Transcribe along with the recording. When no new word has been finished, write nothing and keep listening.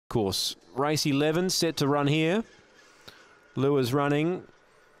course. Race 11 set to run here. Lures running.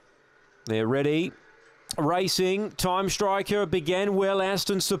 They're ready. Racing. Time Striker began well.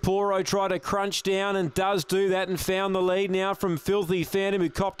 Aston Sapporo tried to crunch down and does do that and found the lead now from Filthy Phantom, who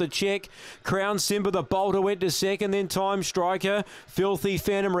copped a check. Crown Simba, the bolter, went to second. Then Time Striker. Filthy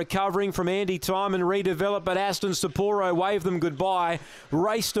Phantom recovering from Andy Time and redeveloped, but Aston Sapporo waved them goodbye.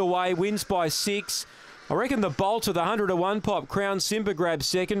 Raced away, wins by 6. I reckon the bolter, the 100 to 1 pop, Crown Simba grabbed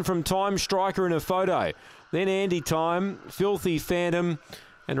second from Time Striker in a photo. Then Andy Time, Filthy Phantom,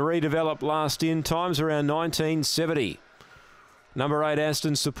 and redeveloped last in. Times around 1970. Number 8,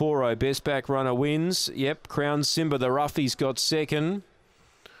 Aston Sapporo, best back runner wins. Yep, Crown Simba, the roughies, got second.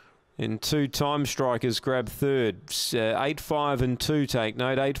 And 2 Time Strikers grab third. 8, 5 and 2 take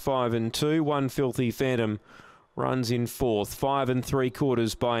note. 8, 5 and 2. 1 Filthy Phantom runs in fourth. 5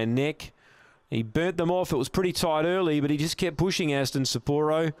 3/4 by a neck. He burnt them off. It was pretty tight early, but he just kept pushing Aston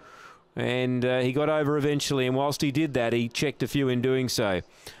Sapporo. And he got over eventually, and whilst he did that, he checked a few in doing so.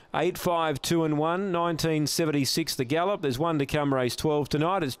 8, 5, 2 and 1, 1976 the gallop. There's one to come, race 12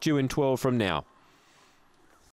 tonight. It's due in 12 from now.